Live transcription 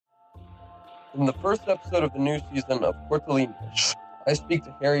In the first episode of the new season of Portalinhas, I speak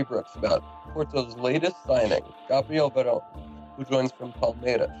to Harry Brooks about Porto's latest signing, Gabriel Veron, who joins from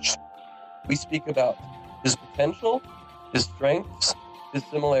Palmeiras. We speak about his potential, his strengths, his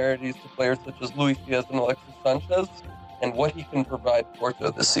similarities to players such as Luis Diaz and Alexis Sanchez, and what he can provide Porto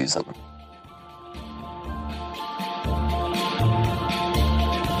this season.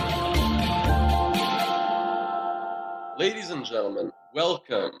 Ladies and gentlemen,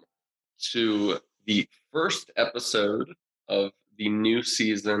 welcome to the first episode of the new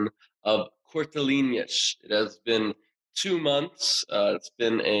season of Cortalinhas. It has been 2 months. It's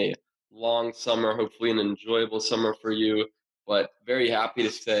been a long summer, hopefully an enjoyable summer for you, but very happy to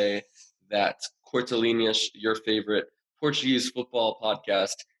say that Cortalinhas, your favorite Portuguese football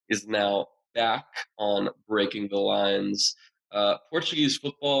podcast, is now back on Breaking the Lines. Portuguese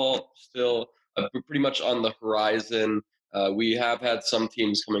football still pretty much on the horizon. We have had some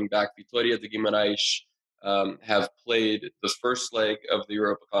teams coming back. Vitória de Guimarães have played the first leg of the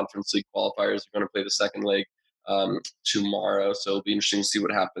Europa Conference League qualifiers. They're going to play the second leg tomorrow, so it'll be interesting to see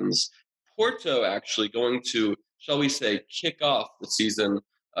what happens. Porto actually going to, shall we say, kick off the season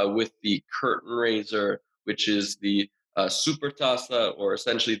with the curtain raiser, which is the Supertaça, or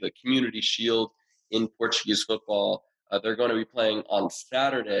essentially the Community Shield in Portuguese football. They're going to be playing on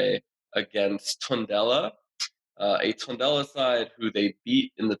Saturday against Tondela, a Tondela side who they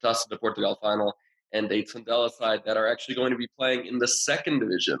beat in the Taça de Portugal final, and a Tondela side that are actually going to be playing in the second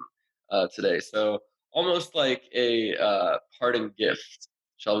division today. So almost like a parting gift,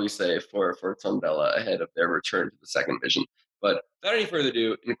 shall we say, for Tondela ahead of their return to the second division. But without any further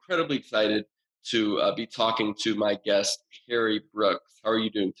ado, incredibly excited to be talking to my guest, Harry Brooks. How are you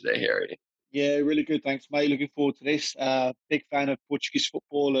doing today, Harry? Yeah, really good. Thanks, mate. Looking forward to this. Big fan of Portuguese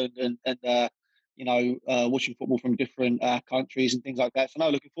football and watching football from different countries and things like that. So, no,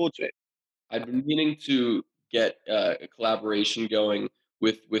 looking forward to it. I've been meaning to get a collaboration going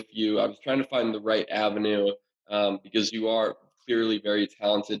with you. I was trying to find the right avenue because you are clearly very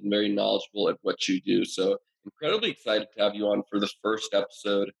talented and very knowledgeable at what you do. So incredibly excited to have you on for the first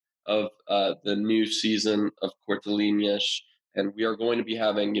episode of the new season of Cortalinhas. And we are going to be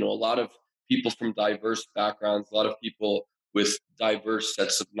having, a lot of people from diverse backgrounds, a lot of people with diverse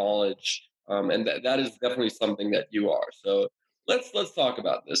sets of knowledge. And that is definitely something that you are. So let's talk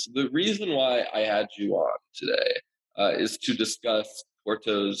about this. The reason why I had you on today is to discuss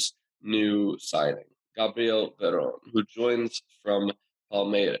Porto's new signing, Gabriel Veron, who joins from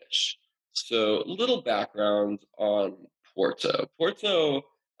Palmeiras. So, little background on Porto. Porto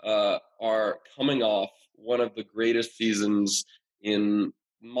are coming off one of the greatest seasons in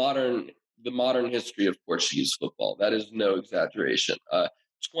the modern history of Portuguese football. That is no exaggeration.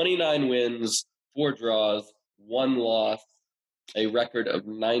 29 wins, 4 draws, 1 loss, a record of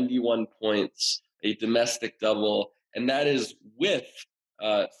 91 points, a domestic double, and that is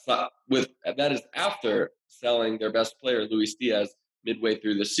that is after selling their best player Luis Diaz midway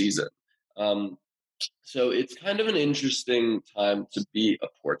through the season. Um, so it's kind of an interesting time to be a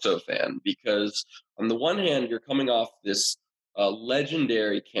Porto fan because on the one hand you're coming off this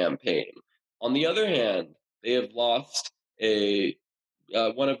legendary campaign. On the other hand, they have lost a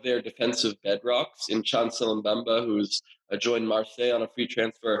one of their defensive bedrocks in Chancel Mbemba, who's joined Marseille on a free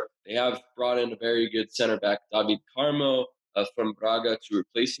transfer. They have brought in a very good center back, David Carmo, from Braga, to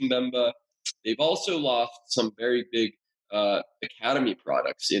replace Mbemba. They've also lost some very big academy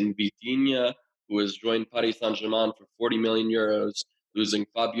products in Vitinha, who has joined Paris Saint-Germain for 40 million euros, losing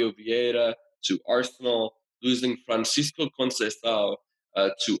Fabio Vieira to Arsenal, losing Francisco Conceição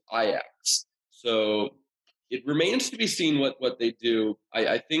to Ajax. So it remains to be seen what they do.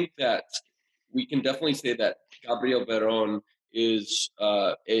 I think that we can definitely say that Gabriel Veron is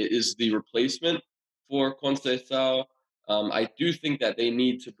the replacement for Conceição. I do think that they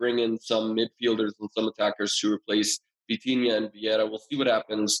need to bring in some midfielders and some attackers to replace Vitinha and Vieira. We'll see what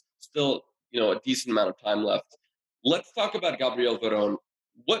happens. Still, a decent amount of time left. Let's talk about Gabriel Veron.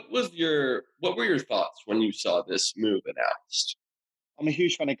 What were your thoughts when you saw this move announced? I'm a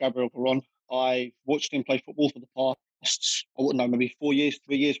huge fan of Gabriel Veron. I watched him play football for the past, I wouldn't know, maybe 4 years,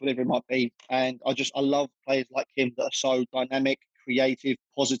 3 years, whatever it might be. And I love players like him that are so dynamic, creative,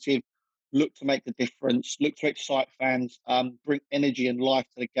 positive, look to make the difference, look to excite fans, bring energy and life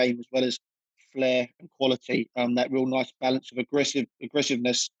to the game as well as flair and quality. That real nice balance of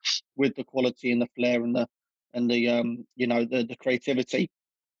aggressiveness with the quality and the flair and the creativity.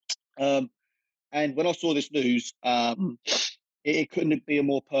 Um, and when I saw this news, it couldn't be a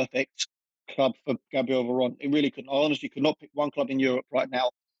more perfect club for Gabriel Veron. It really couldn't. I honestly could not pick one club in Europe right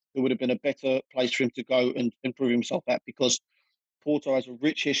now that would have been a better place for him to go and improve himself at because Porto has a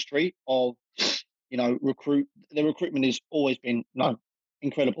rich history of, their recruitment has always been,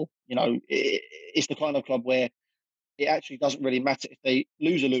 incredible. It's the kind of club where it actually doesn't really matter if they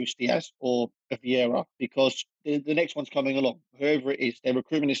lose a Luis Diaz or a Vieira because the next one's coming along. Whoever it is, their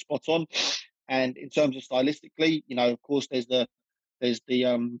recruitment is spot on. And in terms of stylistically, of course, there's a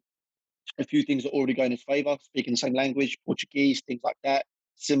few things that already go in his favour, speaking the same language, Portuguese, things like that,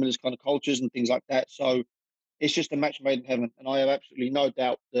 similar kind of cultures and things like that. So it's just a match made in heaven. And I have absolutely no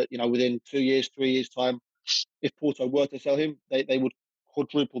doubt that, within 2 years, 3 years' time, if Porto were to sell him, they would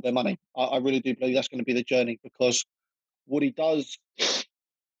quadruple their money. I really do believe that's going to be the journey because what he does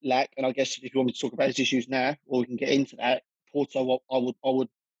lack, and I guess if you want me to talk about his issues now, or we can get into that, Porto, I would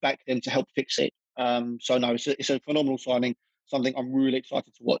back them to help fix it. So no, it's a phenomenal signing, something I'm really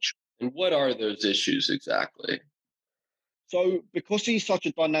excited to watch. And what are those issues exactly? So because he's such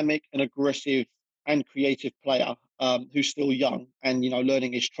a dynamic and aggressive and creative player who's still young and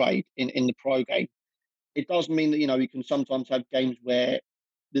learning his trade in the pro game, it does mean that you can sometimes have games where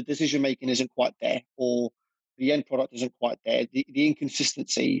the decision making isn't quite there or the end product isn't quite there. The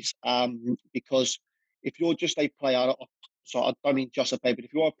inconsistencies because if you're just a player, so I don't mean just a player, but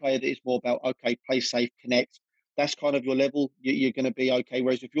if you are a player that is more about okay, play safe, connect, that's kind of your level. You're going to be okay.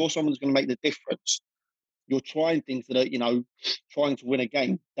 Whereas if you're someone who's going to make the difference, you're trying things that are, trying to win a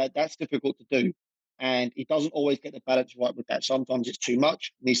game. That's difficult to do. And he doesn't always get the balance right with that. Sometimes it's too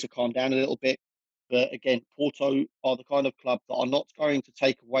much, needs to calm down a little bit. But again, Porto are the kind of club that are not going to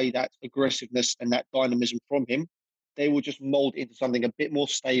take away that aggressiveness and that dynamism from him. They will just mold it into something a bit more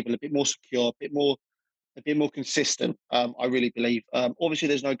stable, a bit more secure, a bit more consistent. I really believe. Obviously,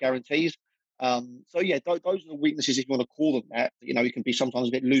 there's no guarantees. So yeah, those are the weaknesses if you want to call them that. He can be sometimes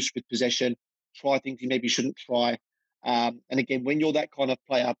a bit loose with possession, try things he maybe shouldn't try. And again, when you're that kind of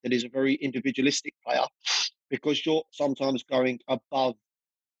player that is a very individualistic player, because you're sometimes going above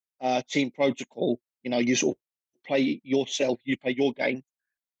team protocol, you sort of play yourself, you play your game.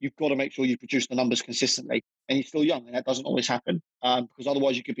 You've got to make sure you produce the numbers consistently. And he's still young, and that doesn't always happen because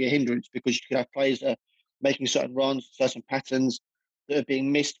otherwise you could be a hindrance because you could have players that are making certain runs, certain patterns that are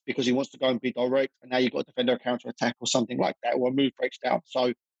being missed because he wants to go and be direct, and now you've got a defender counter attack or something like that, or a move breaks down.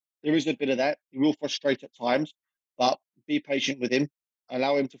 So there is a bit of that. He will frustrate at times, but be patient with him,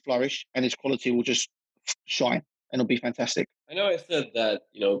 allow him to flourish, and his quality will just shine, and it'll be fantastic. I know I said that,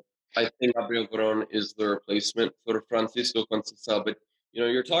 I think Gabriel Veron is the replacement for Francisco Conceição, but,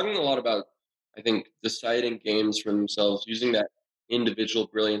 you're talking a lot about, I think, deciding games for themselves, using that individual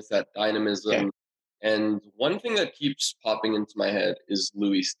brilliance, that Yeah, dynamism. And one thing that keeps popping into my head is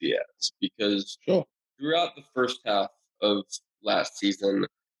Luis Diaz, because sure. throughout the first half of last season,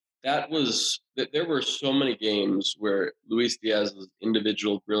 that there were so many games where Luis Diaz's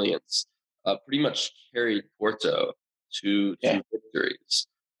individual brilliance pretty much carried Porto Yeah. to victories.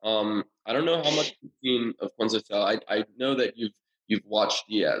 I don't know how much you've seen of Conceição. I know that you've watched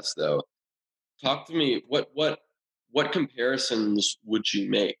Diaz though. Talk to me. What comparisons would you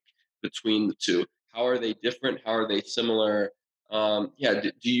make between the two? How are they different? How are they similar? Yeah,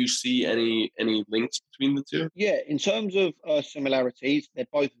 do you see any links between the two? Yeah, in terms of similarities, they're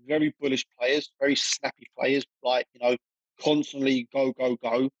both very bullish players, very snappy players, like, constantly go, go,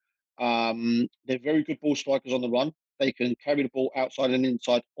 go. They're very good ball strikers on the run. They can carry the ball outside and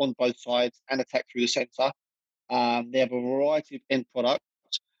inside on both sides and attack through the centre. They have a variety of end products.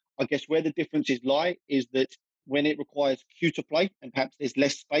 I guess where the differences lie is that when it requires cuter play and perhaps there's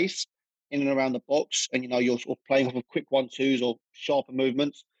less space in and around the box, and you're sort of playing off of quick 1-2s or sharper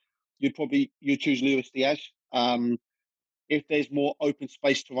movements, you choose Luis Diaz. If there's more open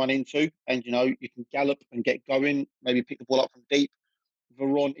space to run into, and you can gallop and get going, maybe pick the ball up from deep,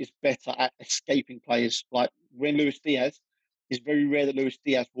 Veron is better at escaping players. Like when Luis Diaz, it's very rare that Luis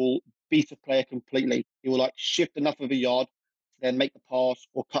Diaz will beat a player completely. He will like shift enough of a yard to then make the pass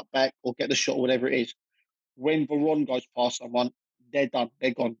or cut back or get the shot or whatever it is. When Veron goes past someone, they're done.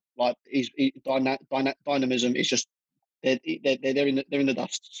 They're gone. Like dynamism is just they're in the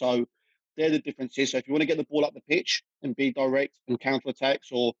dust. So they're the differences. So if you want to get the ball up the pitch and be direct and counter attacks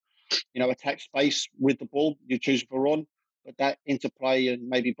or attack space with the ball, you choose Veron. But that interplay and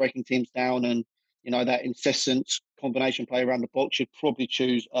maybe breaking teams down and that incessant combination play around the box, you'd probably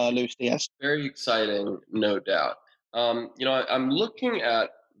choose Luis Diaz. Very exciting, no doubt. I'm looking at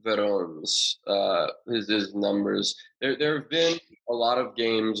Veron's his numbers. There have been a lot of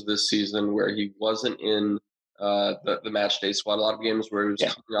games this season where he wasn't in the match day squad. A lot of games where he was Yeah,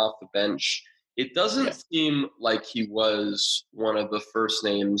 coming off the bench. It yeah. doesn't seem like he was one of the first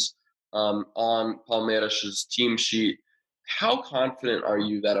names on Palmeiras' team sheet. How confident are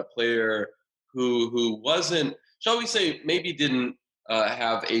you that a player who wasn't shall we say, maybe didn't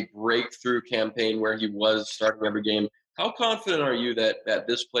have a breakthrough campaign where he was starting every game. How confident are you that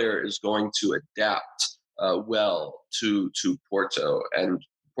this player is going to adapt well to Porto and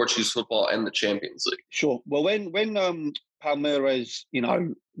Portuguese football and the Champions League? Sure. Well, when Palmeiras,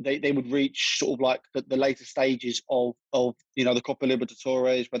 they would reach sort of like the later stages of the Copa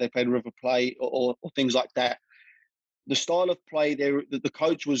Libertadores where they played River Plate or things like that. The style of play there, the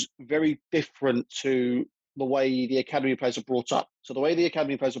coach was very different to the way the academy players are brought up. So the way the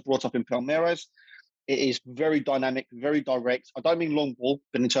academy players are brought up in Palmeiras, it is very dynamic, very direct. I don't mean long ball,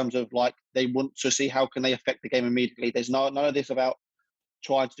 but in terms of like they want to see how can they affect the game immediately. There's none of this about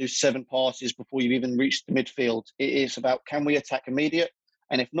trying to do 7 passes before you've even reached the midfield. It is about can we attack immediate?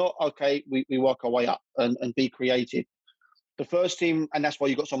 And if not, okay, we work our way up and be creative. The first team, and that's why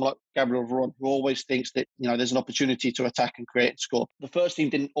you've got someone like Gabriel Veron, who always thinks that there's an opportunity to attack and create and score. The first team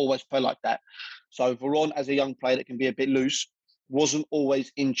didn't always play like that. So Veron, as a young player that can be a bit loose, wasn't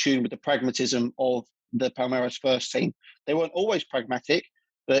always in tune with the pragmatism of the Palmeiras first team. They weren't always pragmatic,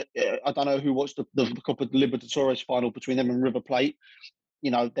 but I don't know who watched the Copa Libertadores final between them and River Plate.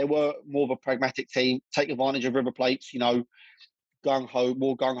 They were more of a pragmatic team, take advantage of River Plate's, more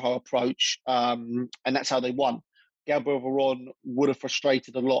gung-ho approach, and that's how they won. Gabriel Veron would have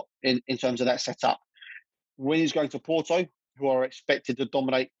frustrated a lot in terms of that setup. When he's going to Porto, who are expected to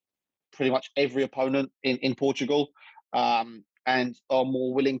dominate pretty much every opponent in Portugal, and are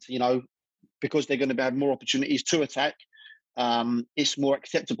more willing to, because they're going to have more opportunities to attack, it's more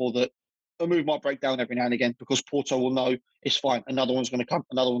acceptable that a move might break down every now and again because Porto will know it's fine. Another one's going to come.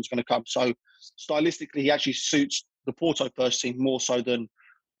 Another one's going to come. So stylistically, he actually suits the Porto first team more so than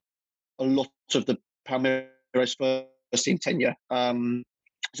a lot of the Palmeiras first team tenure.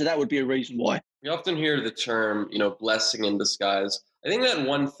 So that would be a reason why. We often hear the term, blessing in disguise. I think that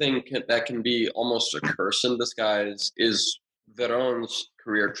one thing that can be almost a curse in disguise is Veron's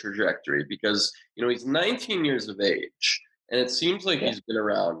career trajectory because, he's 19 years of age and it seems like he's been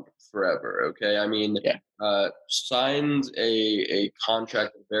around forever. Okay. I mean, signed a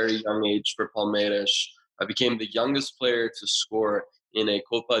contract at a very young age for Palmeiras, became the youngest player to score in a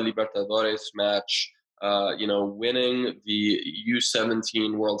Copa Libertadores match, winning the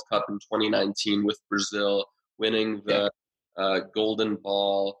U17 World Cup in 2019 with Brazil, winning the Golden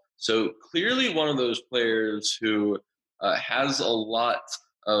Ball. So clearly one of those players who has a lot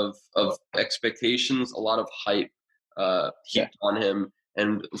of expectations, a lot of hype heaped on him.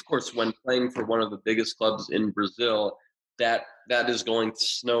 And of course, when playing for one of the biggest clubs in Brazil, that is going to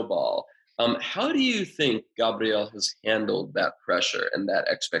snowball. How do you think Gabriel has handled that pressure and that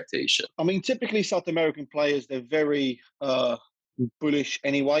expectation? I mean, typically South American players, they're very bullish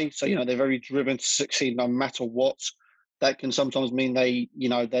anyway. So, they're very driven to succeed no matter what. That can sometimes mean they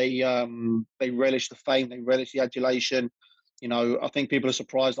relish the fame, they relish the adulation. I think people are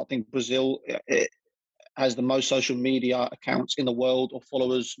surprised. I think Brazil has the most social media accounts in the world or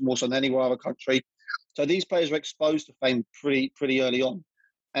followers more so than any other country. So these players are exposed to fame pretty early on,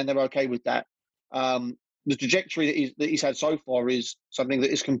 and they're okay with that. The trajectory that he's had so far is something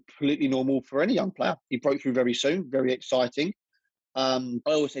that is completely normal for any young player. He broke through very soon, very exciting. I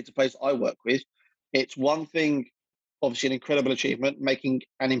always say to players I work with, it's one thing, obviously an incredible achievement, making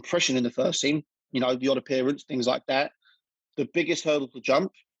an impression in the first team, the odd appearance, things like that. The biggest hurdle to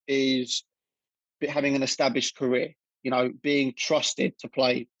jump is having an established career, being trusted to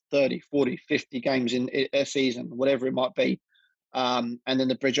play 30, 40, 50 games in a season, whatever it might be. And then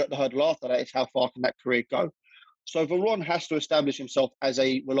the hurdle after that is how far can that career go? So Veron has to establish himself as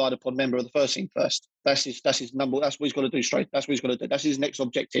a relied upon member of the first team first. That's his number. That's what he's got to do straight. That's what he's got to do. That's his next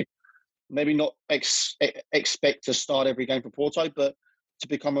objective. Maybe not expect to start every game for Porto, but to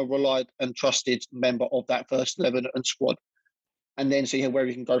become a relied and trusted member of that first 11 and squad, and then see where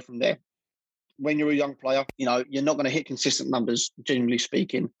he can go from there. When you're a young player, you're not going to hit consistent numbers, generally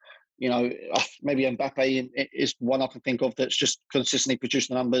speaking. Maybe Mbappe is one I can think of that's just consistently produced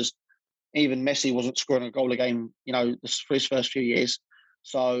the numbers. Even Messi wasn't scoring a goal a game, for his first few years.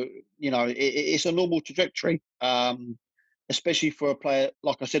 So, it's a normal trajectory, especially for a player,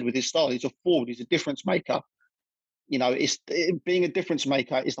 like I said, with his style. He's a forward, he's a difference maker. Being a difference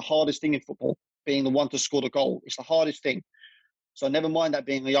maker is the hardest thing in football. Being the one to score the goal, it's the hardest thing. So never mind that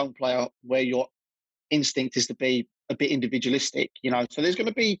being a young player where your instinct is to be a bit individualistic, So there's going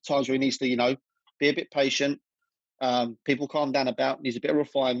to be times where he needs to, be a bit patient. People calm down about, needs a bit of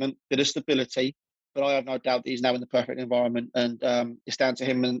refinement, bit of stability. But I have no doubt that he's now in the perfect environment, and it's down to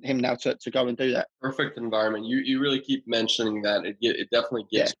him now to go and do that. Perfect environment. You really keep mentioning that. It definitely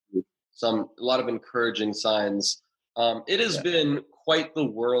gives you a lot of encouraging signs. It has been quite the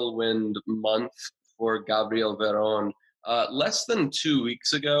whirlwind month for Gabriel Veron. Less than 2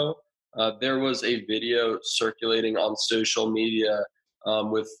 weeks ago, there was a video circulating on social media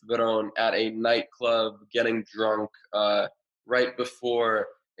with Veron at a nightclub getting drunk right before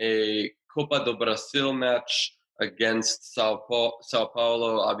a Copa do Brasil match against Sao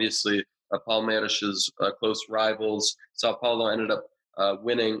Paulo. Obviously, Palmeiras' close rivals. Sao Paulo ended up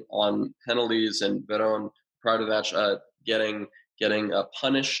winning on penalties, and Veron prior to the match getting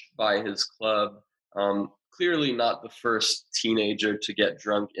punished by his club. Clearly not the first teenager to get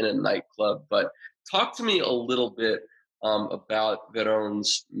drunk in a nightclub, but talk to me a little bit about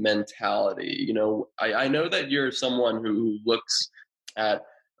Veron's mentality. I know that you're someone who looks at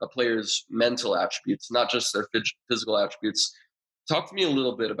a player's mental attributes, not just their physical attributes. Talk to me a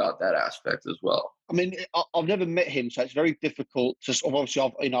little bit about that aspect as well. I mean, I've never met him, so it's very difficult to. Obviously,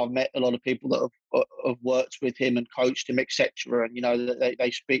 I've met a lot of people that have worked with him and coached him, etc. And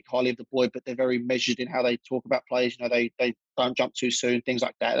they speak highly of the boy, but they're very measured in how they talk about players. They don't jump too soon, things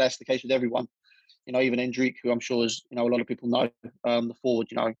like that. That's the case with everyone. Even Endrick, who I'm sure is a lot of people know, the forward.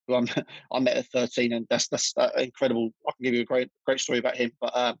 Who I met at 13, and that's incredible. I can give you a great story about him,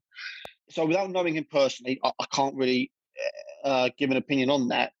 but so without knowing him personally, I can't really give an opinion on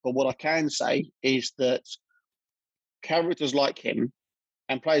that. But what I can say is that characters like him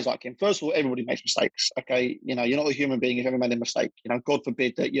and players like him, first of all, everybody makes mistakes. Okay, you're not a human being if you ever made a mistake. God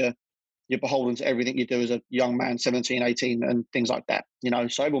forbid that you're beholden to everything you do as a young man, 17, 18, and things like that.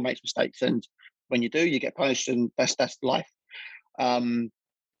 So everyone makes mistakes, and when you do, you get punished, and that's life.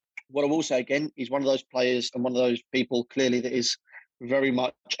 What I will say again, he's one of those players and one of those people clearly that is very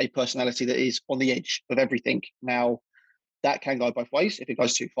much a personality that is on the edge of everything. Now, that can go both ways. If it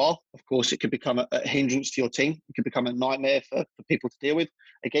goes too far, of course, it could become a hindrance to your team. It could become a nightmare for people to deal with.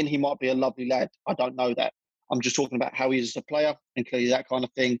 Again, he might be a lovely lad. I don't know that. I'm just talking about how he is as a player and clearly that kind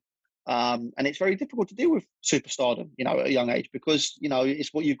of thing. And it's very difficult to deal with superstardom, at a young age because,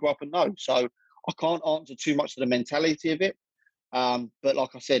 it's what you grew up and know. So I can't answer too much to the mentality of it. But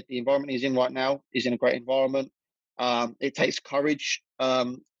like I said, the environment he's in right now is in a great environment. It takes courage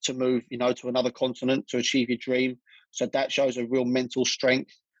to move, to another continent to achieve your dream. So that shows a real mental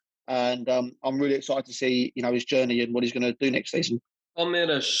strength. And I'm really excited to see, his journey and what he's going to do next season.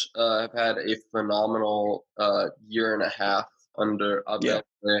 Palmeiras have had a phenomenal year and a half under Abel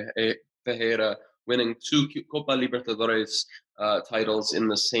Ferreira, winning two Copa Libertadores titles in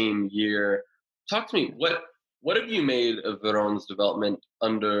the same year. Talk to me. What have you made of Veron's development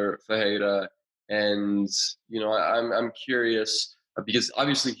under Ferreira? And I'm curious because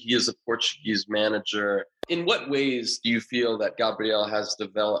obviously he is a Portuguese manager. In what ways do you feel that Gabriel has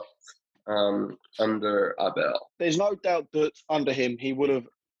developed under Abel? There's no doubt that under him, he would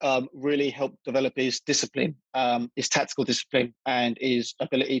have really helped develop his discipline, his tactical discipline, and his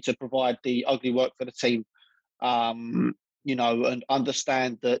ability to provide the ugly work for the team, and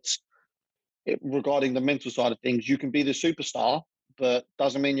understand that regarding the mental side of things, you can be the superstar, but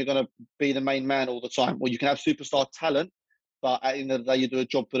doesn't mean you're going to be the main man all the time. Well, you can have superstar talent, but at the end of the day, you do a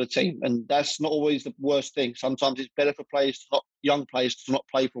job for the team. And that's not always the worst thing. Sometimes it's better for young players to not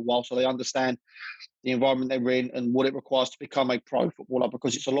play for a while so they understand the environment they're in and what it requires to become a pro footballer,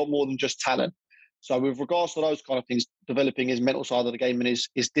 because it's a lot more than just talent. So with regards to those kind of things, developing his mental side of the game and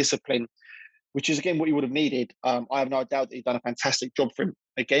his discipline, which is, again, what he would have needed, I have no doubt that he's done a fantastic job for him.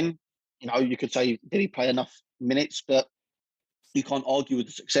 Again, you could say, did he play enough minutes? But you can't argue with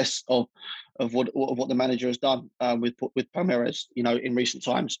the success of what the manager has done with Palmeiras, in recent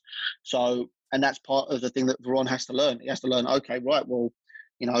times. So, and that's part of the thing that Veron has to learn. He has to learn, okay, right, well,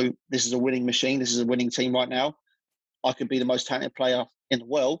 this is a winning machine. This is a winning team right now. I could be the most talented player in the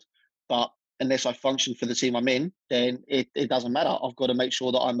world, but unless I function for the team I'm in, then it doesn't matter. I've got to make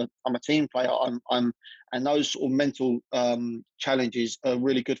sure that I'm a team player. And those sort of mental challenges are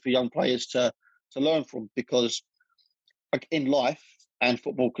really good for young players to learn from, because in life, and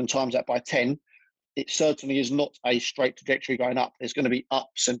football can times that by 10, it certainly is not a straight trajectory going up. There's going to be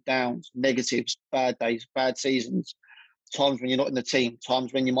ups and downs, negatives, bad days, bad seasons, times when you're not in the team,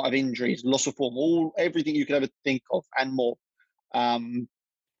 times when you might have injuries, loss of form, everything you could ever think of and more. And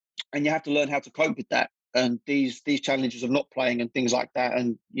you have to learn how to cope with that. And these challenges of not playing and things like that,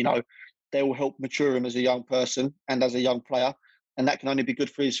 and they will help mature him as a young person and as a young player, and that can only be good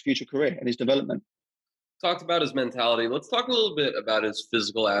for his future career and his development. Talked about his mentality. Let's talk a little bit about his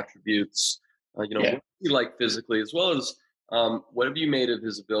physical attributes. What do you like physically, as well as what have you made of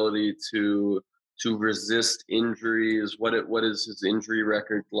his ability to resist injuries? What is his injury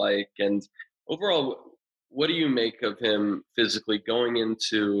record like? And overall, what do you make of him physically going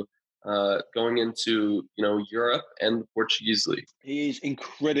into Europe and the Portuguese league? He is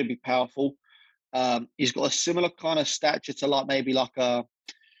incredibly powerful. He's got a similar kind of stature to like maybe like a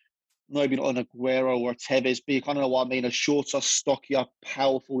maybe not an Aguero or a Tevez, but you kind of know what I mean. A shorter, stockier,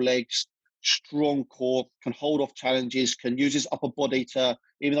 powerful legs, strong core, can hold off challenges, can use his upper body to,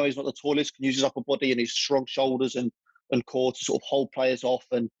 even though he's not the tallest, can use his upper body and his strong shoulders and core to sort of hold players off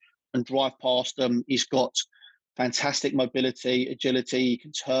and drive past them. He's got fantastic mobility, agility. He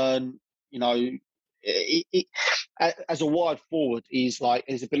can turn. You know, as a wide forward, he's like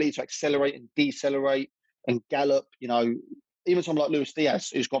his ability to accelerate and decelerate and gallop. You know, even someone like Luis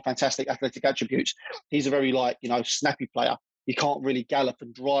Diaz, who's got fantastic athletic attributes, he's a very like snappy player. He can't really gallop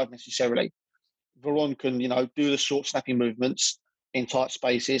and drive necessarily. Veron can do the short snappy movements in tight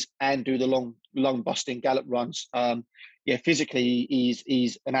spaces and do the long busting gallop runs. Physically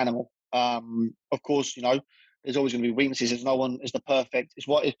he's an animal. Of course, there's always going to be weaknesses. There's no one is the perfect. It's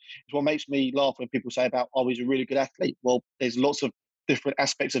what makes me laugh when people say about, oh, he's a really good athlete. Well, there's lots of different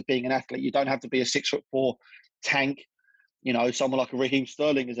aspects of being an athlete. You don't have to be a 6'4" tank. Someone like a Raheem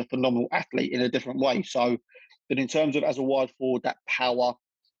Sterling is a phenomenal athlete in a different way. So, but in terms of as a wide forward, that power,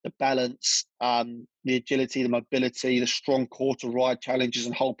 the balance, the agility, the mobility, the strong core to ride challenges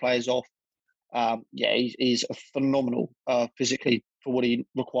and hold players off. He's a phenomenal physically for what he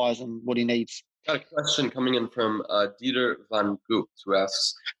requires and what he needs. Got a question coming in from Dieter van Goop, who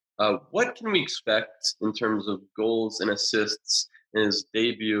asks, what can we expect in terms of goals and assists in his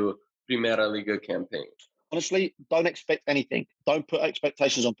debut Primera Liga campaign? Honestly, don't expect anything. Don't put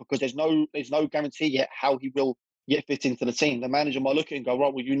expectations on because there's no guarantee yet how he will yet fit into the team. The manager might look at it and go,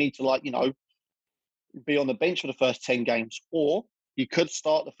 right, well, you need to be on the bench for the first 10 games, or you could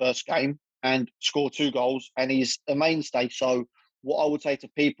start the first game and score 2 goals, and he's a mainstay. So what I would say to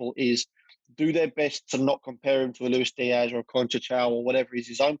people is do their best to not compare him to a Luis Diaz or a Concha or whatever. He's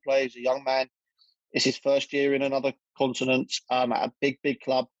his own player. He's a young man. It's his first year in another continent at a big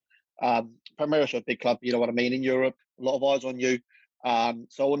club. Primarily a big club, you know what I mean, in Europe. A lot of eyes on you.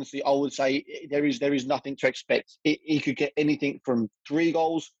 So honestly, I would say there is nothing to expect. He could get anything from 3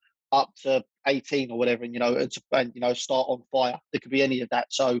 goals up to 18 or whatever, and start on fire. There could be any of that.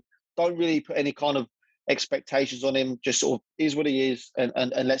 So don't really put any kind of expectations on him. Just sort of is what he is,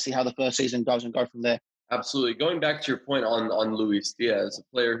 and let's see how the first season goes and go from there. Absolutely. Going back to your point on Luis Diaz,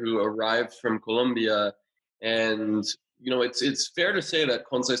 a player who arrived from Colombia, and it's fair to say that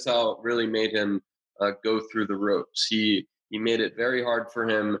Conceição really made him go through the ropes. He made it very hard for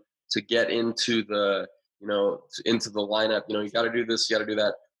him to get into the into the lineup. You got to do this, you got to do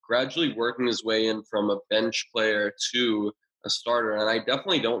that. Gradually working his way in from a bench player to a starter, and I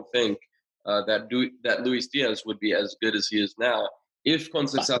definitely don't think that Luis Diaz would be as good as he is now if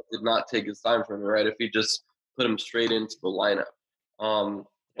Conceição did not take his time from him, right? If he just put him straight into the lineup.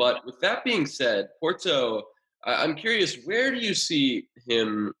 But with that being said, Porto, I'm curious, where do you see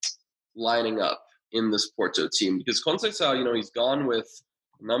him lining up in this Porto team? Because Conceição, he's gone with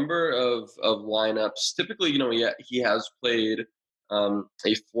a number of lineups. Typically, he has played a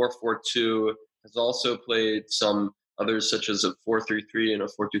 4-4-2, has also played some others such as a 4-3-3 and a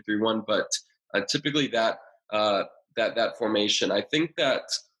 4-2-3-1, but typically that formation. I think that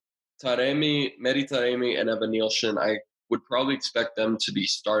Mehdi Taremi and Evan Nielsen, I would probably expect them to be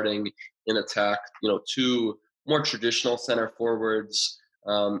starting in attack. 2 more traditional center forwards.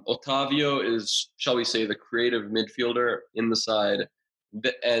 Otavio is, shall we say, the creative midfielder in the side,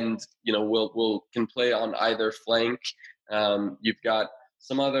 and can play on either flank. You've got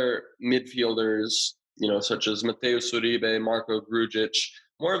some other midfielders, such as Mateus Uribe, Marco Grujic,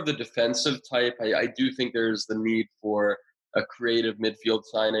 more of the defensive type. I do think there's the need for a creative midfield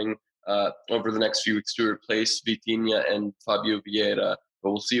signing over the next few weeks to replace Vitinha and Fabio Vieira,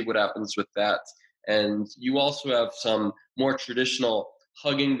 but we'll see what happens with that. And you also have some more traditional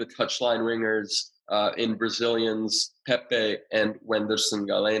hugging the touchline wingers in Brazilians, Pepe and Wenderson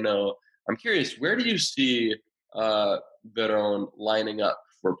Galeno. I'm curious, where do you see Veron lining up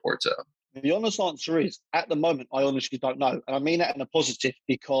for Porto? The honest answer is, at the moment, I honestly don't know. And I mean that in a positive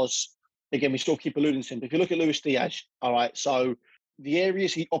because, again, we still keep alluding to him. But if you look at Luis Diaz, all right, so the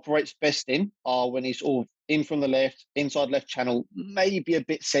areas he operates best in are when he's sort of in from the left, inside left channel, maybe a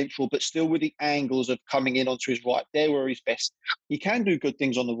bit central, but still with the angles of coming in onto his right. There where he's best. He can do good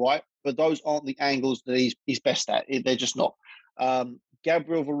things on the right, but those aren't the angles that he's best at. They're just not.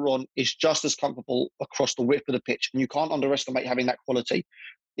 Gabriel Veron is just as comfortable across the width of the pitch, and you can't underestimate having that quality.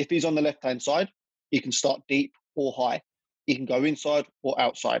 If he's on the left-hand side, he can start deep or high. He can go inside or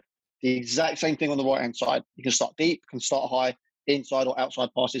outside. The exact same thing on the right-hand side. He can start deep, can start high, inside or outside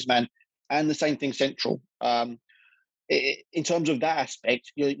past his man, and the same thing central. In terms of that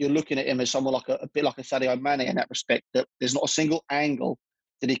aspect, you're looking at him as someone like a bit like a Sadio Mane in that respect, that there's not a single angle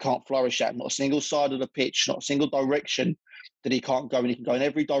that he can't flourish at, not a single side of the pitch, not a single direction that he can't go. And he can go in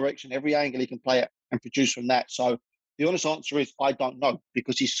every direction, every angle he can play it and produce from that. So the honest answer is I don't know,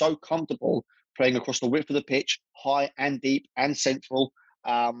 because he's so comfortable playing across the width of the pitch, high and deep and central.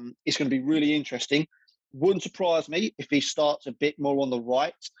 It's going to be really interesting. Wouldn't surprise me if he starts a bit more on the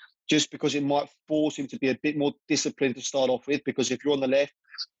right, just because it might force him to be a bit more disciplined to start off with. Because if you're on the left,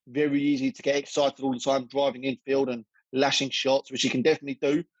 very easy to get excited all the time, driving infield and lashing shots, which he can definitely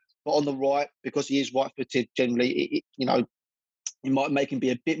do. But on the right, because he is right-footed, generally, it might make him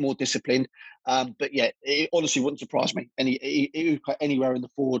be a bit more disciplined. But yeah, it honestly wouldn't surprise me. And he would play anywhere in the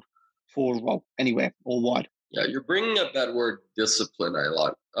forward role, anywhere or wide. Yeah, you're bringing up that word discipline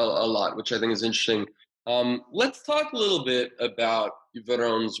a lot, which I think is interesting. Let's talk a little bit about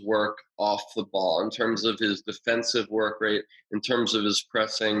Veron's work off the ball in terms of his defensive work rate, in terms of his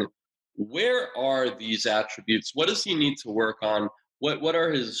pressing. Where are these attributes? What does he need to work on? What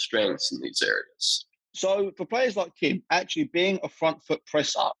are his strengths in these areas? So for players like him, actually being a front foot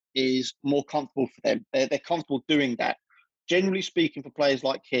presser is more comfortable for them. They're comfortable doing that. Generally speaking, for players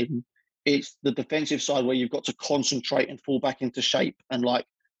like him, it's the defensive side where you've got to concentrate and fall back into shape and like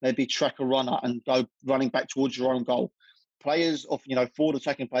maybe track a runner and go running back towards your own goal. Players of, forward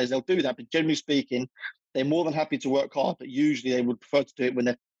attacking players, they'll do that. But generally speaking, they're more than happy to work hard, but usually they would prefer to do it when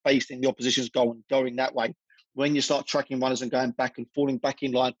they're facing the opposition's goal and going that way. When you start tracking runners and going back and falling back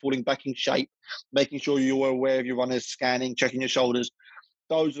in line, falling back in shape, making sure you're aware of your runners, scanning, checking your shoulders,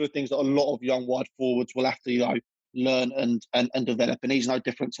 those are the things that a lot of young wide forwards will have to, learn and develop. And he's no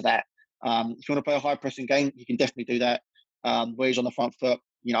different to that. If you want to play a high pressing game, you can definitely do that. Where he's on the front foot,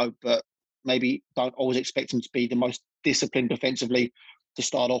 but maybe don't always expect him to be the most disciplined defensively to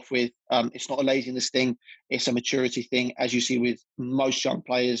start off with. It's not a laziness thing, it's a maturity thing, as you see with most young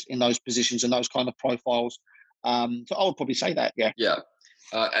players in those positions and those kind of profiles. So I would probably say that, yeah. Yeah,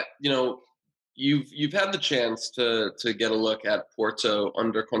 you've had the chance to get a look at Porto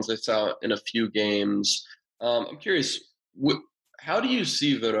under Conceição in a few games. I'm curious, how do you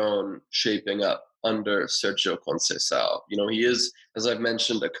see Veron shaping up under Sergio Conceição? He is, as I've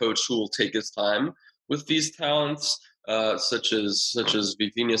mentioned, a coach who will take his time with these talents, such as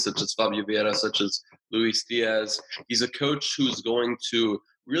Vitinha, such as Fabio Vieira, such as Luis Diaz. He's a coach who's going to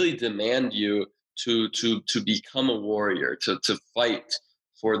really demand you to become a warrior, to fight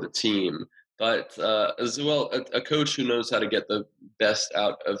for the team, but as well a coach who knows how to get the best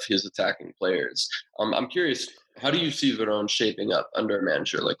out of his attacking players. I'm curious, how do you see Veron shaping up under a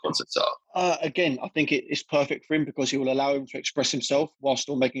manager like Conceição? Again, I think it's perfect for him because he will allow him to express himself while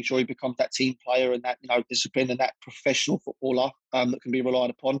still making sure he becomes that team player and that discipline and that professional footballer that can be relied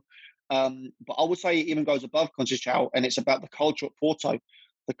upon. But I would say it even goes above Conceição, and it's about the culture at Porto.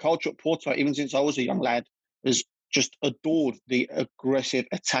 The culture at Porto, even since I was a young lad, has just adored the aggressive,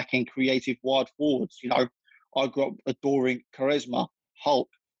 attacking, creative wide forwards. I grew up adoring Quaresma, Hulk,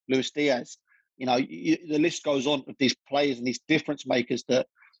 Luis Diaz. The list goes on of these players and these difference makers that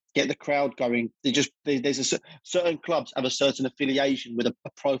get the crowd going. There's certain clubs have a certain affiliation with a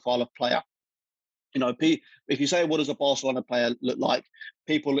profile of player. If you say, what does a Barcelona player look like?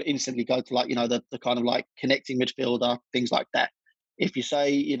 People instantly go to the kind of like connecting midfielder, things like that. If you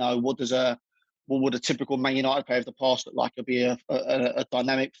say, what would a typical Man United player of the past look like? It'd be a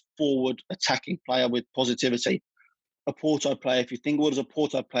dynamic forward attacking player with positivity. A Porto player, if you think, what does a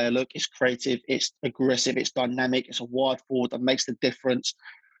Porto player look? It's creative, it's aggressive, it's dynamic, it's a wide forward that makes the difference.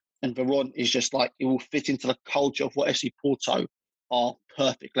 And Veron is just like, it will fit into the culture of what FC Porto are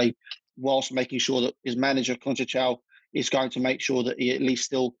perfectly, whilst making sure that his manager, Conceição, is going to make sure that he at least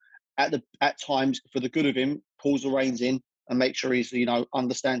still, at times, for the good of him, pulls the reins in and make sure he's,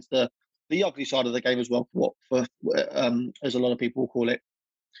 understands the ugly side of the game as well, as a lot of people will call it.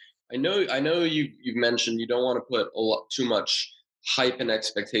 I know you've mentioned you don't want to put too much hype and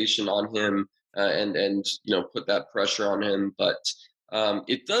expectation on him, and put that pressure on him, but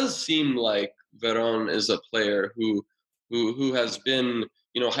it does seem like Veron is a player who has been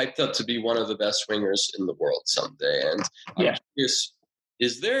hyped up to be one of the best wingers in the world someday. And I'm curious,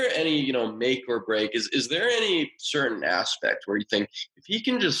 is there any make or break? Is there any certain aspect where you think if he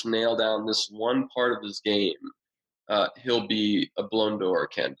can just nail down this one part of his game, he'll be a Ballon d'Or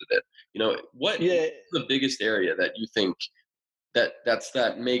candidate? What's the biggest area that you think that's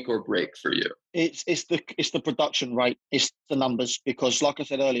that make or break for you? It's the production rate, it's the numbers, because like I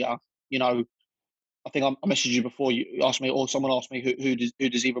said earlier, I think I messaged you before, you asked me, or someone asked me who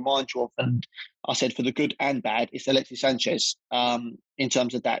does he remind you of, and I said for the good and bad, it's Alexis Sanchez. In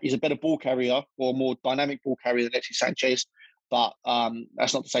terms of that, he's a better ball carrier or a more dynamic ball carrier than Alexis Sanchez, but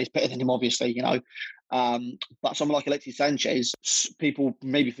that's not to say he's better than him, obviously. But someone like Alexis Sanchez, people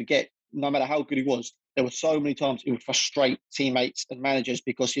maybe forget, no matter how good he was, there were so many times he would frustrate teammates and managers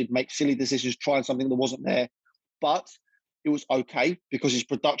because he'd make silly decisions, trying something that wasn't there. But it was okay because his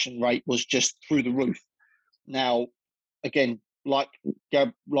production rate was just through the roof. Now, again, that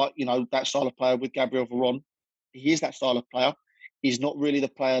style of player with Gabriel Veron, he is that style of player. He's not really the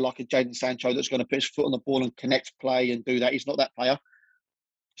player like a Jadon Sancho that's going to put his foot on the ball and connect play and do that. He's not that player.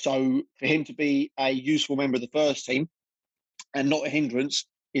 So for him to be a useful member of the first team and not a hindrance,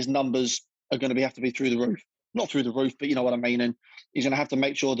 his numbers are going to have to be through the roof. Not through the roof, but you know what I mean. And he's going to have to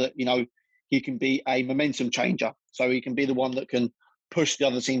make sure that, he can be a momentum changer. So he can be the one that can push the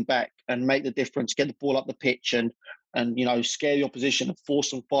other team back and make the difference, get the ball up the pitch and scare the opposition and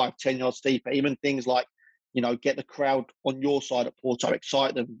force them 5-10 yards deeper. Even things like, get the crowd on your side at Porto,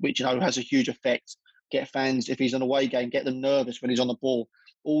 excite them, which, has a huge effect. Get fans, if he's an away game, get them nervous when he's on the ball.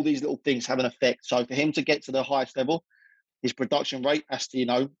 All these little things have an effect. So for him to get to the highest level, his production rate has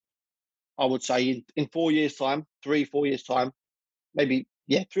to, I would say in 4 years' time, 3-4 years' time, maybe,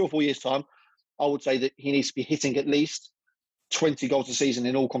 3 or 4 years' time, I would say that he needs to be hitting at least 20 goals a season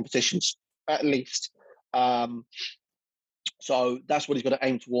in all competitions, at least. So that's what he's got to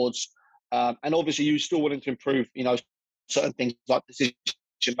aim towards. And obviously, you still wanting to improve, certain things like decision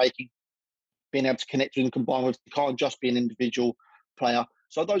making, being able to connect with and combine with. You can't just be an individual player.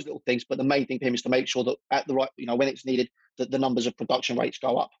 So those little things. But the main thing for him is to make sure that at the right, when it's needed, that the numbers of production rates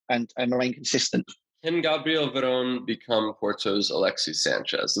go up and remain consistent. Can Gabriel Veron become Porto's Alexis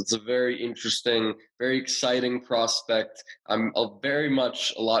Sanchez? It's a very interesting, very exciting prospect. I'm very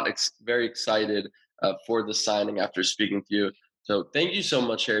excited for the signing after speaking with you. So thank you so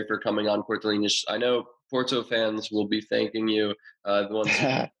much, Harry, for coming on Cortelinius. I know Porto fans will be thanking you, the ones who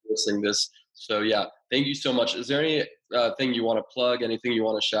are listening this. So yeah, thank you so much. Is there any thing you want to plug, anything you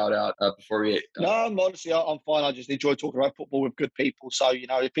want to shout out before we? No, honestly, I'm fine. I just enjoy talking about football with good people. So,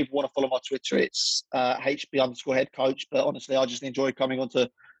 if people want to follow my Twitter, it's HB_head coach. But honestly, I just enjoy coming onto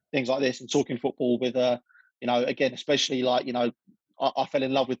things like this and talking football with, again, especially like, I fell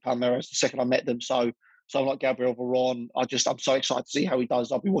in love with Palmeiras the second I met them. So, like Gabriel Veron, I'm so excited to see how he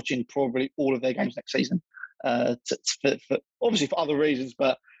does. I'll be watching probably all of their games next season, for obviously for other reasons,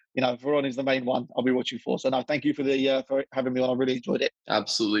 but Veron is the main one I'll be watching for. So no, thank you for having me on. I really enjoyed it.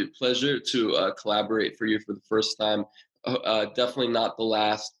 Absolutely. Pleasure to collaborate for you for the first time. Definitely not the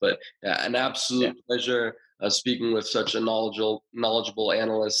last, but an absolute pleasure speaking with such a knowledgeable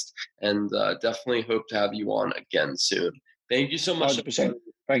analyst, and definitely hope to have you on again soon. Thank you so much 100%.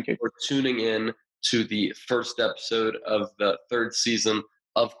 Thank you for tuning in to the first episode of the third season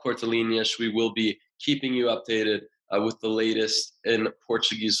of Cortelinias. We will be keeping you updated with the latest in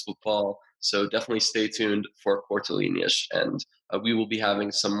Portuguese football. So definitely stay tuned for Cortelinias, and we will be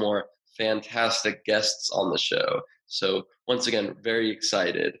having some more fantastic guests on the show. So once again, very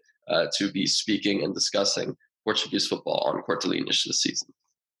excited to be speaking and discussing Portuguese football on Cortelinias this season.